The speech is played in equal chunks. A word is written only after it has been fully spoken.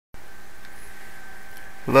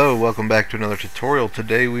Hello, welcome back to another tutorial.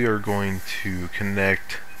 Today we are going to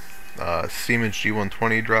connect Siemens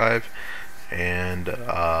G120 drive and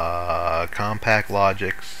compact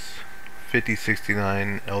logix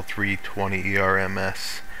 5069 L320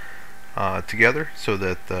 ERMS together so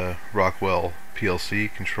that the Rockwell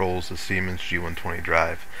PLC controls the Siemens G120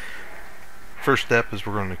 drive. First step is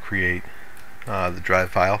we're going to create the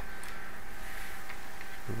drive file.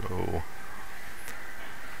 So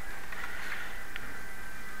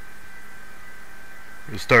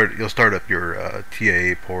You'll start up your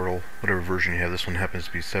TAA portal, whatever version you have. This one happens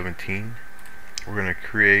to be 17. We're going to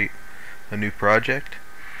create a new project.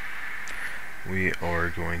 We are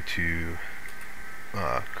going to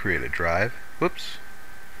create a drive. Whoops.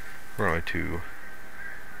 We're going to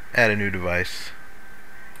add a new device.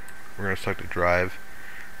 We're going to select a drive,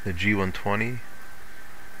 the G120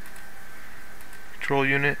 control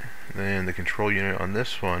unit, and the control unit on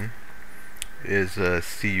this one is a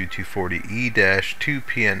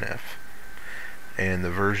CU240E-2PNF, and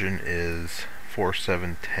the version is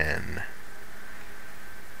 4710.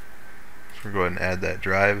 So we'll go ahead and add that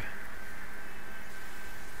drive.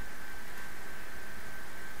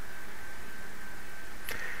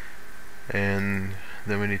 And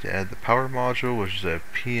then we need to add the power module, which is a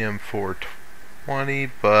PM420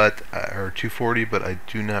 or 240, but I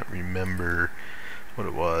do not remember what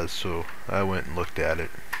it was, so I went and looked at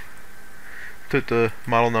it. Took the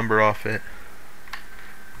model number off it,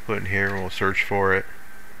 put it in here, and we'll search for it,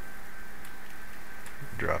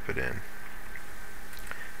 drop it in.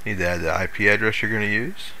 Need to add the IP address you're going to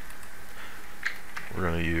use. We're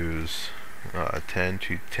going to use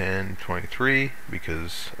 10.2.10.23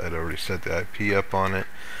 because I'd already set the IP up on it.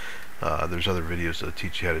 There's other videos that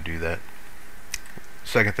teach you how to do that.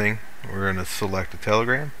 Second thing, we're going to select a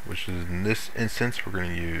telegram, which is in this instance we're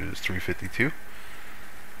going to use 352.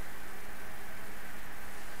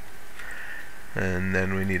 And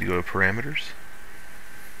then we need to go to parameters.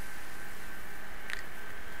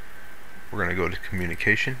 We're going to go to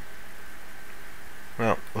communication.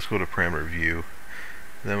 Well, let's go to parameter view.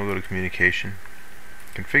 Then we'll go to communication,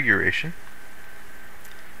 configuration.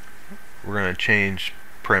 We're going to change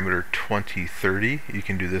parameter 2030. You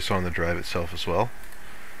can do this on the drive itself as well.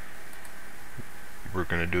 We're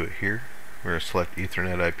going to do it here. We're going to select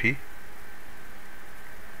Ethernet IP.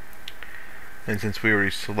 And since we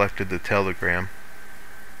already selected the telegram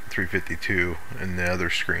 352 in the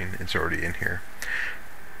other screen, it's already in here.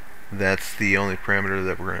 That's the only parameter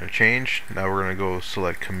that we're going to change. Now we're going to go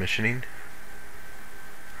select commissioning.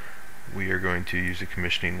 We are going to use a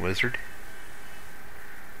commissioning wizard.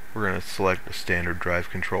 We're going to select the standard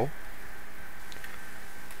drive control.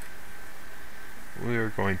 We are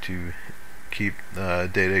going to keep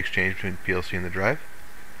data exchange between PLC and the drive.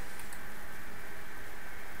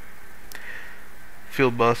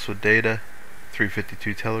 Field bus with data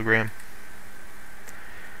 352 telegram.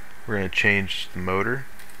 We're going to change the motor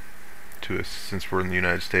to since we're in the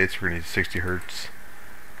United States, we're going to need 60 Hertz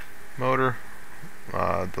motor.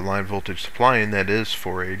 The line voltage supplying that is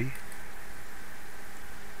 480.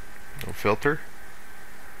 No filter.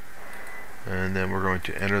 And then we're going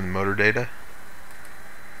to enter the motor data.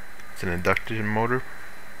 It's an induction motor.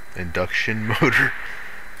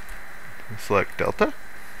 Select delta.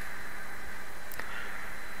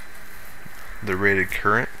 The rated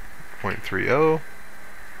current 0.30,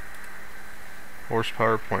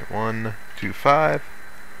 horsepower 0.125,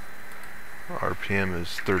 RPM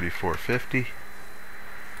is 3450,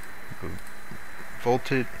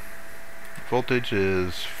 voltage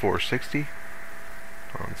is 460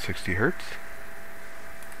 on 60 Hertz,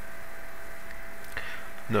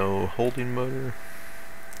 no holding motor,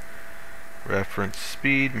 reference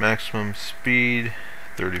speed, maximum speed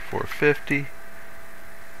 3450,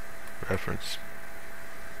 reference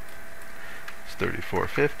is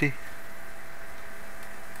 3450.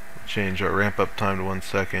 Change our ramp up time to 1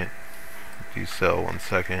 second, decel 1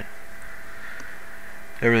 second.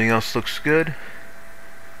 Everything else looks good.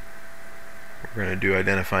 We're going to do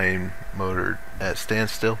identifying motor at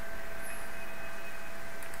standstill,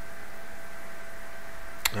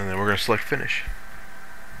 and then we're going to select finish.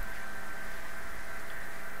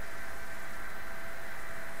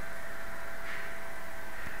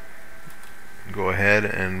 Go ahead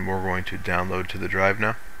and we're going to download to the drive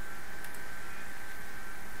now.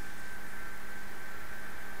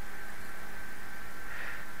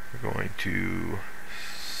 We're going to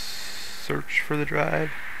search for the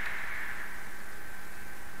drive.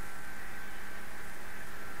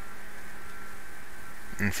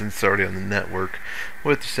 And since it's already on the network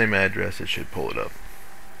with the same address, it should pull it up.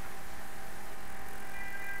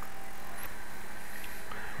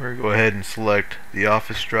 We're going to go ahead and select the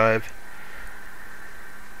office drive.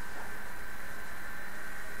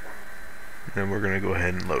 Then we're going to go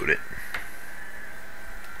ahead and load it.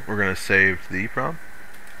 We're going to save the EEPROM.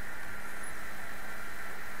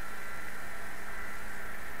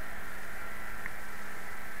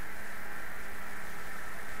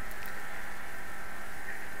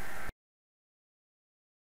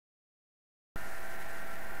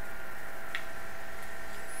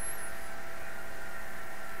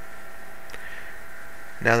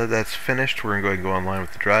 Now that that's finished, we're going to go ahead and go online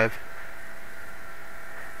with the drive.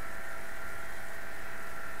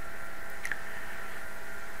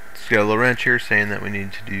 It's got a little wrench here saying that we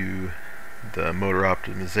need to do the motor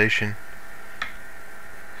optimization.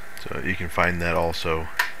 So you can find that also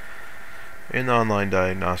in the online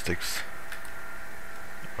diagnostics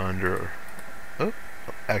under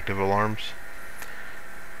active alarms.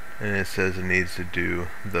 And it says it needs to do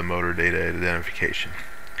the motor data identification.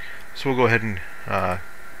 So we'll go ahead and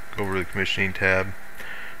go over to the commissioning tab,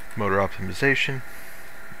 motor optimization.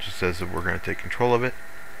 It just says that we're going to take control of it.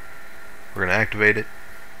 We're going to activate it.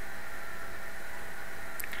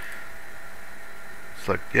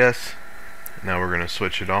 Select yes. Now we're going to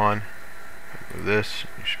switch it on. With this,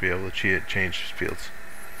 you should be able to change fields.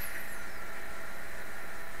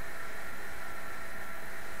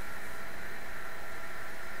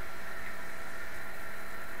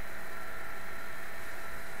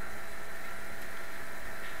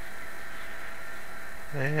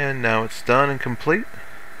 And now it's done and complete.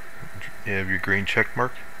 You have your green check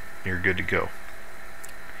mark. You're good to go.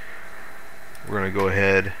 We're going to go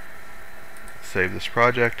ahead and save this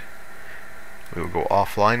project. We will go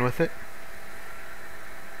offline with it.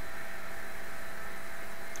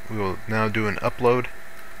 We will now do an upload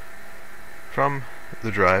from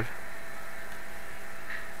the drive.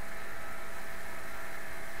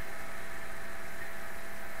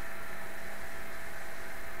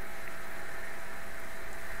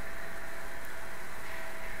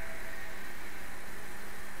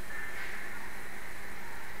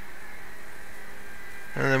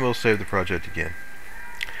 And then we'll save the project again.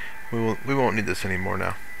 We won't need this anymore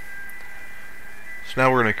now. So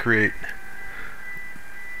now we're going to create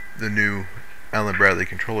the new AllenBradley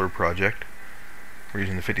controller project. We're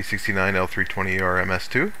using the 5069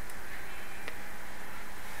 L320ER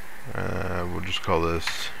MS2. We'll just call this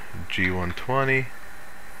G120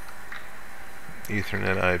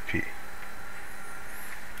 Ethernet IP.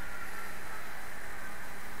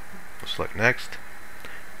 We'll select next.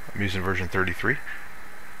 I'm using version 33.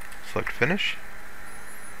 Select finish.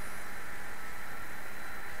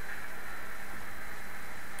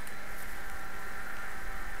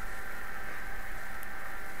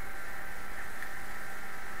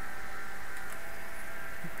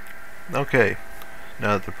 Okay,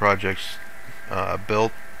 now that the project's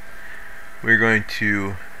built, we're going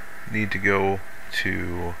to need to go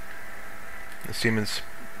to the Siemens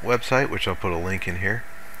website, which I'll put a link in here.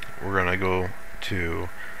 We're going to go to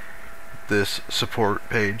this support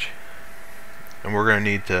page, and we're going to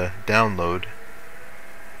need to download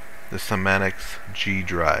the Siemens G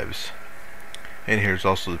drives. And here's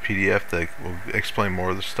also the PDF that will explain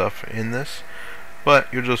more of the stuff in this, but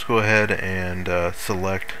you'll just go ahead and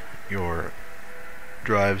select your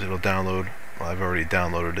drives. It'll download. Well, I've already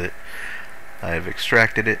downloaded it. I've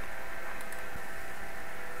extracted it.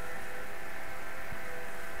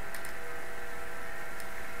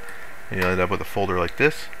 And you'll end up with a folder like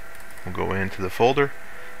this. We'll go into the folder.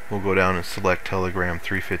 We'll go down and select Telegram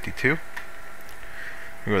 352.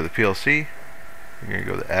 We go to the PLC. We're going to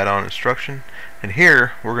go to the add-on instruction. And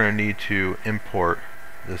here we're going to need to import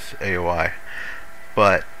this AOI.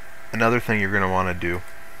 But another thing you're going to want to do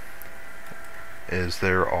is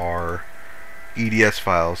there are EDS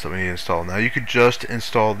files that we need to install. Now you could just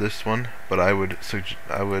install this one, but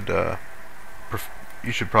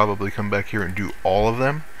you should probably come back here and do all of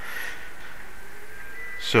them.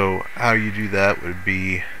 So how you do that would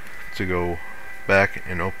be to go back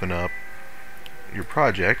and open up your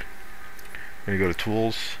project. You're going to go to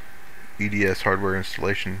Tools, EDS Hardware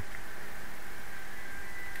Installation.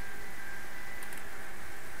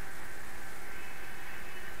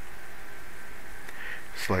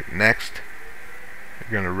 Select Next.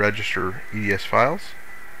 You're going to register EDS files.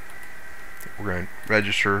 We're going to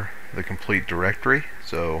register the complete directory.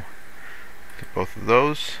 So take both of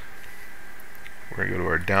those. We're going to go to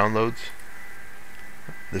our downloads.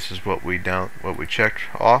 This is what we checked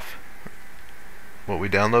off, what we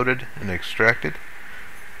downloaded and extracted.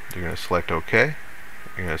 You're going to select OK.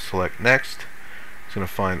 You're going to select Next. It's going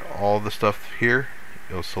to find all the stuff here.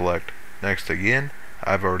 You'll select Next again.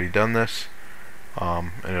 I've already done this,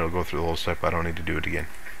 and it'll go through the whole step. I don't need to do it again.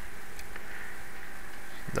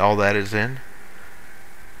 all that is in.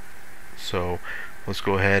 So let's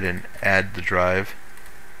go ahead and add the drive.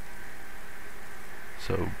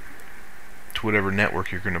 So to whatever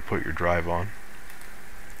network you're going to put your drive on.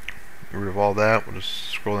 Get rid of all that. We'll just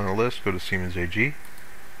scroll down the list, go to Siemens AG.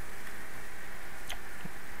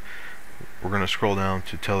 We're going to scroll down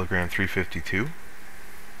to Telegram 352.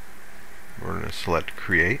 We're going to select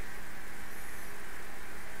Create.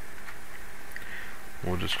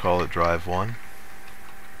 We'll just call it Drive 1.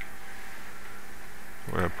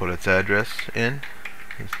 We're going to put its address in.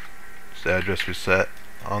 It's the address we set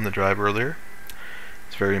on the drive earlier.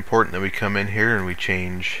 It's very important that we come in here and we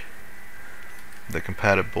change the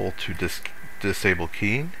compatible to disable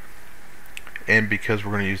keying. And because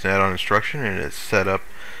we're going to use an add-on instruction and it's set up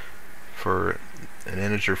for an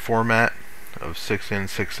integer format of 6 in,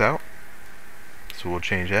 6 out. So we'll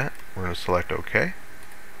change that. We're going to select OK.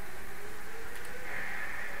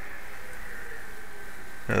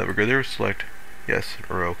 Now that we're good there, select yes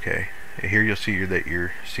or OK. And here you'll see that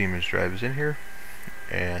your Siemens drive is in here.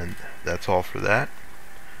 And that's all for that.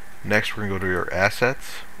 Next we're going to go to your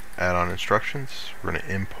assets, add-on instructions. We're going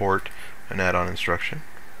to import an add-on instruction.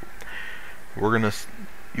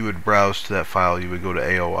 You would browse to that file, you would go to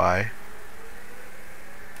AOI,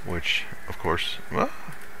 which of course, well,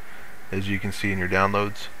 as you can see in your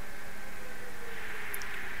downloads,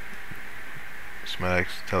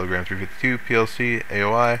 schematics, Telegram 352, PLC,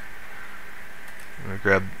 AOI. I'm going to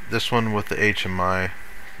grab this one with the HMI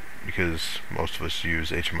because most of us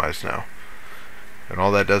use HMIs now. And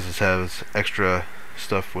all that does is have extra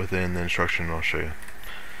stuff within the instruction I'll show you.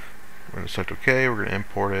 We're going to select OK, we're going to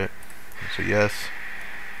import it, say yes.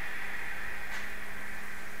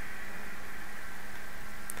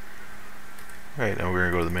 Alright, now we're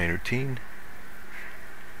going to go to the main routine.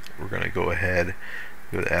 We're going to go ahead,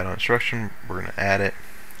 go to add-on instruction, we're going to add it.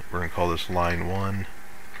 We're going to call this line 1.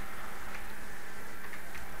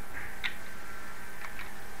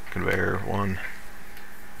 Conveyor 1.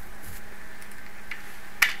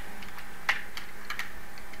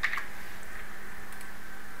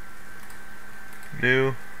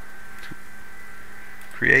 New.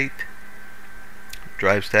 Create.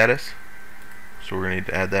 Drive status. So we're going to need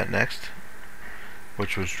to add that next,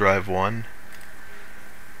 which was drive 1.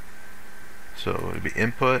 So it would be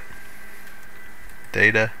input,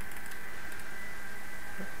 data,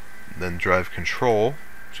 then drive control,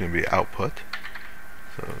 it's going to be output.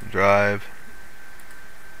 So drive,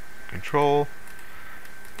 control,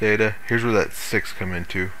 data. Here's where that 6 come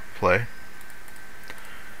into play.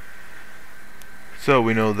 So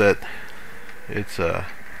we know that it's a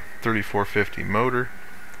 3450 motor.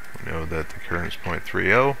 We know that the current is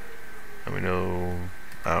 0.30, and we know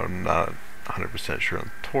I'm not 100% sure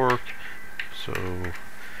on torque, so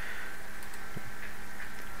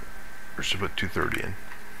we're just put 230 in.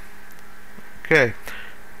 Okay.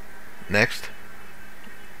 Next,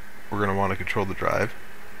 we're going to want to control the drive,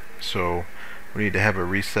 so we need to have a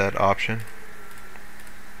reset option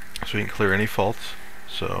so we can clear any faults.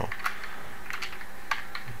 So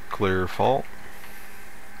clear fault.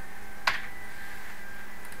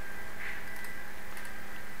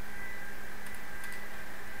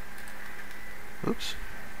 Oops.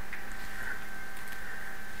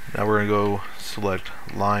 Now we're going to go select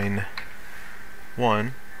line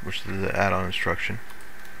 1, which is the add-on instruction.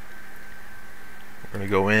 We're going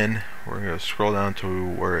to go in, we're going to scroll down to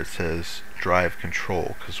where it says drive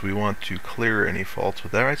control, because we want to clear any faults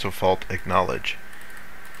with that, right? So fault acknowledge.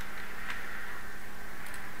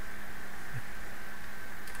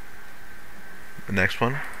 The next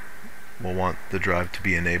one, we'll want the drive to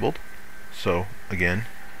be enabled. So again,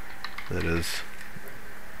 that is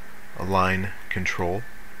a line control,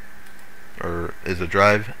 or is a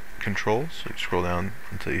drive control. So you scroll down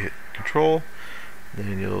until you hit control,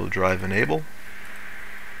 then you'll drive enable.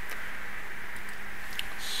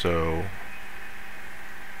 So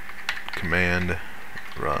command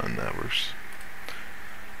run, that works.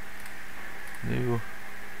 New.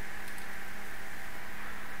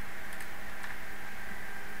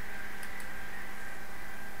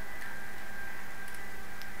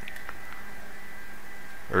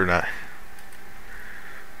 Or not.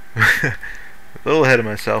 A little ahead of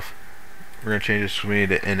myself. We're going to change this, we need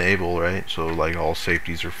to enable, right? So like all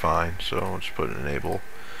safeties are fine. So I'll just put enable.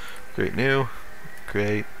 Create new.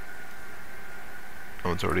 Create.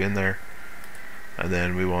 Oh, it's already in there. And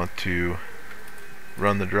then we want to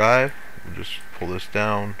run the drive. We'll just pull this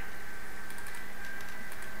down.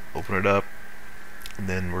 Open it up. And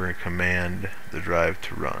then we're going to command the drive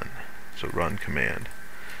to run. So run command.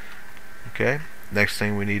 Okay. Next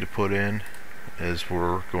thing we need to put in is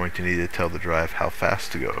we're going to need to tell the drive how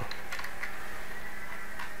fast to go.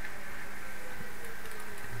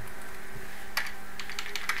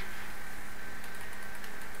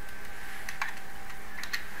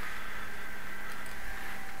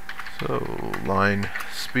 So line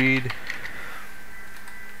speed,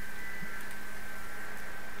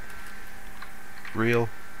 reel,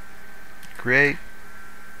 create.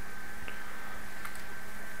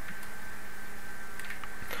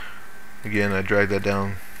 Again, I drag that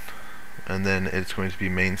down, and then it's going to be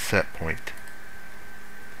main set point.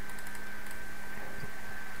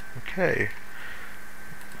 Okay,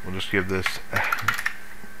 we'll just give this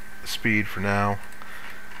speed for now.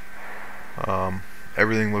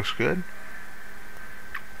 Everything looks good.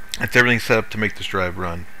 It's everything set up to make this drive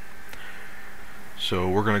run. So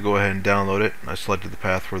we're going to go ahead and download it. I selected the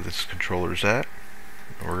path where this controller is at,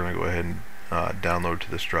 and we're going to go ahead and download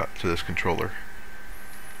to this controller.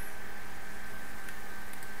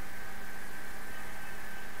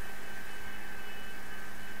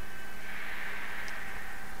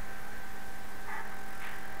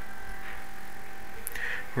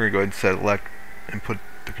 We're going to go ahead and select and put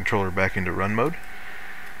the controller back into run mode.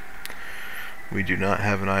 We do not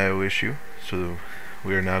have an I/O issue, so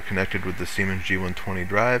we are now connected with the Siemens G120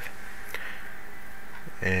 drive,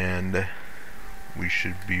 and we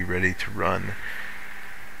should be ready to run.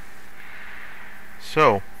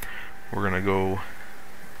 So we're going to go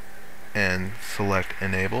and select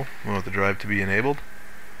enable. We want the drive to be enabled,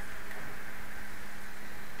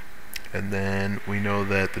 and then we know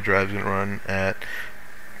that the drive is going to run at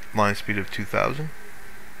line speed of 2000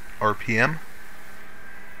 RPM.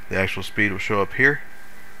 The actual speed will show up here,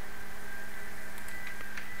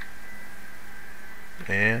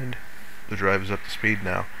 and the drive is up to speed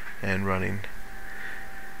now and running.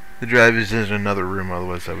 The drive is in another room,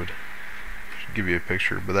 otherwise I would give you a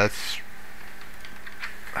picture, but that's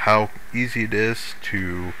how easy it is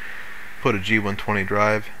to put a G120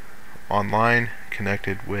 drive online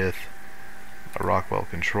connected with a Rockwell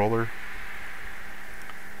controller.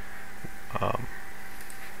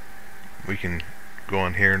 We can go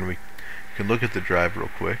on here and we can look at the drive real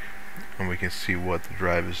quick, and we can see what the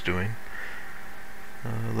drive is doing.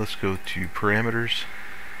 Let's go to parameters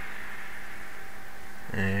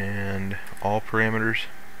and all parameters,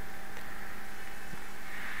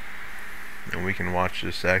 and we can watch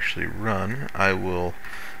this actually run. I will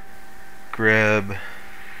grab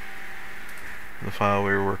the file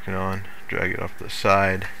we were working on, drag it off to the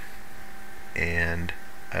side, and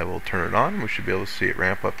I will turn it on. We should be able to see it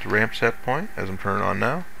ramp up to ramp set point as I'm turning on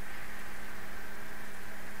now.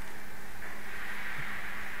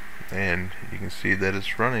 And you can see that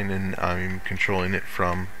it's running, and I'm controlling it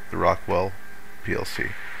from the Rockwell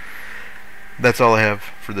PLC. That's all I have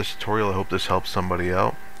for this tutorial. I hope this helps somebody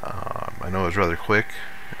out. I know it was rather quick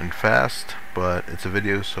and fast, but it's a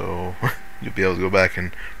video, so you'll be able to go back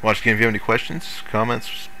and watch again. If you have any questions,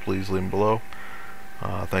 comments, please leave them below.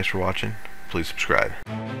 Thanks for watching. Please subscribe.